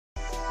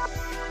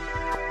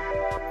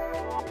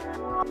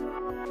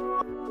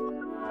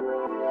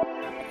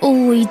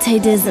Ooh,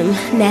 Dizm,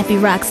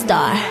 nappy rock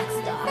star.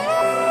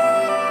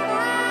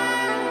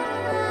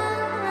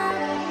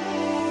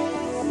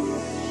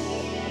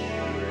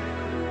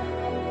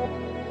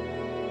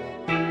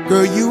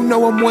 Girl, you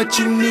know I'm what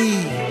you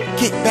need.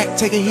 Kick back,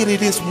 take a hit of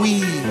this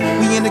weed.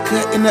 We in the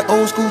cut in the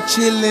old school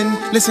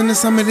chillin'. Listen to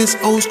some of this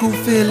old school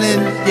feeling.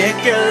 Yeah,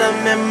 girl,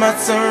 I'm in my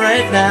zone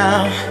right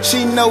now.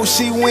 She know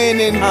she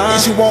winning,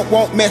 and she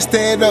won't mess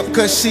that up,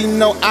 cause she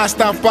know I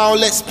stop all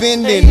that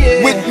spending.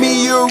 With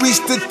me you'll reach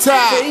the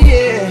top.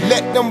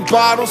 Let them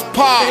bottles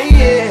pop.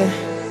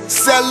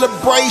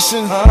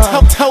 Celebration,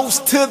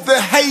 toast to the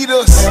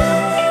haters.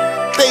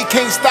 They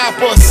can't stop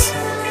us.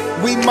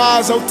 We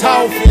Mazo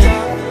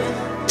talking.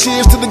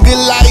 Cheers to the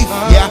good life,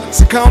 yeah.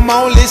 So come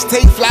on, let's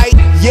take flight,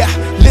 yeah.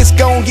 Let's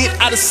go and get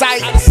out of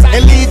sight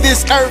and leave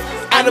this earth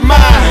out of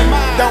mind.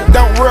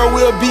 Don't worry,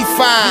 we'll be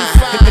fine.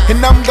 And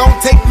I'm gonna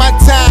take my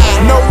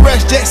time. No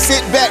rush, just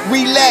sit back,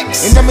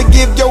 relax. And I'ma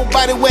give your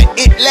body what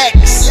it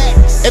lacks.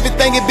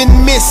 Everything it been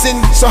missing,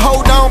 so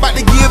hold on, about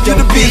to give you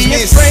the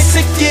business. Don't be afraid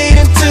to get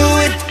into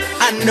it.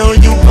 I know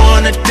you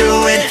wanna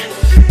do it.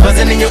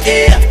 Buzzing in your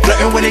ear,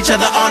 flirting with each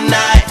other all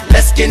night.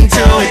 Let's get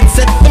into it.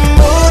 Set the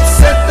mood,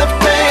 set the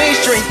pace.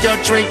 Drink your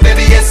drink,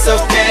 baby, it's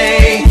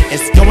okay.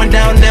 It's going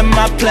down at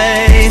my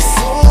place.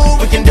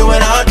 We can do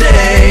it all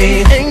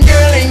day. And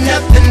girl, ain't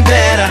nothing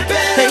better.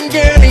 And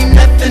girl, ain't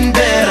nothing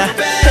better.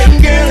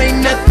 And girl,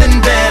 ain't nothing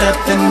better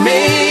than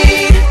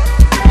me.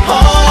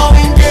 Oh,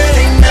 and girl,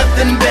 ain't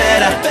nothing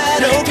better.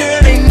 No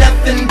girl, ain't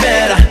nothing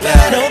better.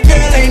 No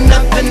girl, ain't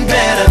nothing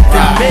better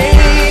than me.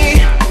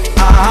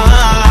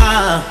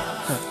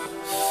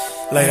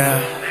 Lay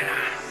down.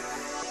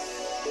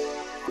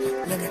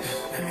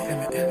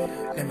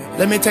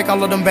 Let me take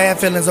all of them bad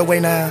feelings away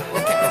now.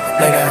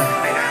 Lay down.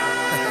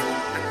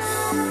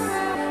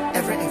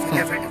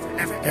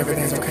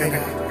 Everything's okay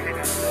now.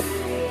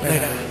 Lay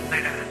down.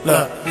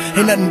 Look,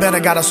 ain't nothing better,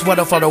 got a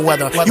sweater for the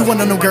weather. You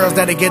one of them girls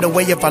that'll get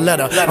away if I let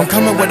her. I'm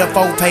coming with a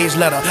 4-page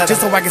letter,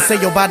 just so I can say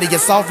your body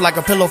is soft like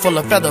a pillow full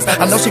of feathers.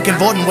 I know she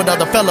convorting with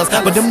other fellas,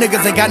 but them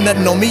niggas ain't got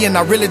nothing on me, and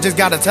I really just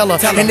gotta tell her.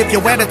 And if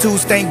your attitude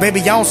stink,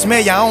 baby, I don't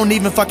smell you, I don't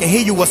even fucking hear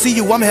you or see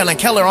you. I'm Helen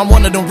Keller, I'm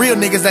one of them real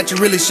niggas that you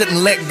really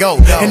shouldn't let go.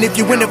 And if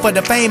you in it for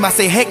the fame, I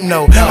say heck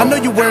no. I know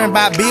you worrying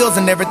about bills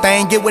and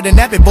everything, get with a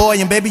nappy boy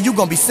and baby, you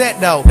gon' be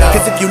set though.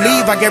 Cause if you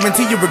leave, I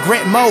guarantee you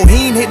regret more.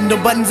 He ain't hitting the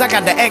buttons, I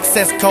got the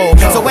access code.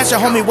 So ask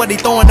your homie what he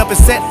throwing up his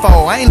set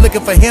for. I ain't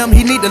looking for him,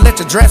 he need to let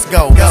your dress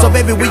go. So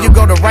baby, will you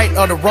go the right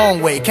or the wrong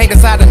way? Can't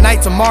decide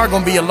tonight, tomorrow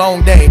gonna be a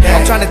long day.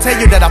 I'm trying to tell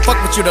you that I fuck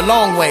with you the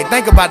long way.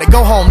 Think about it,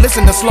 go home,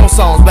 listen to slow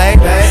songs,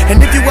 babe.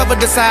 And if you ever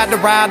decide to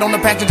ride on the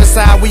passenger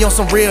side, we on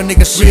some real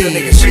nigga shit.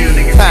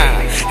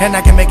 And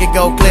I can make it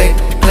go click,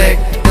 click,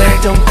 click.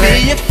 Don't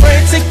be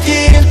afraid to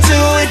get into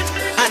it.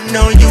 I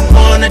know you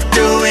wanna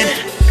do it.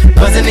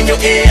 Buzzing in your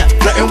ear,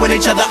 flirting with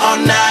each other all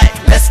night.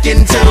 Let's get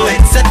into it.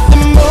 Set the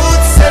mood,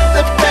 set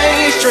the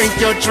pace. Drink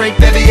your drink,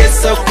 baby,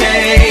 it's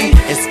okay.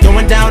 It's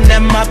going down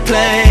at my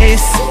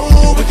place.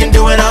 We can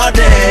do it all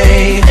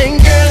day.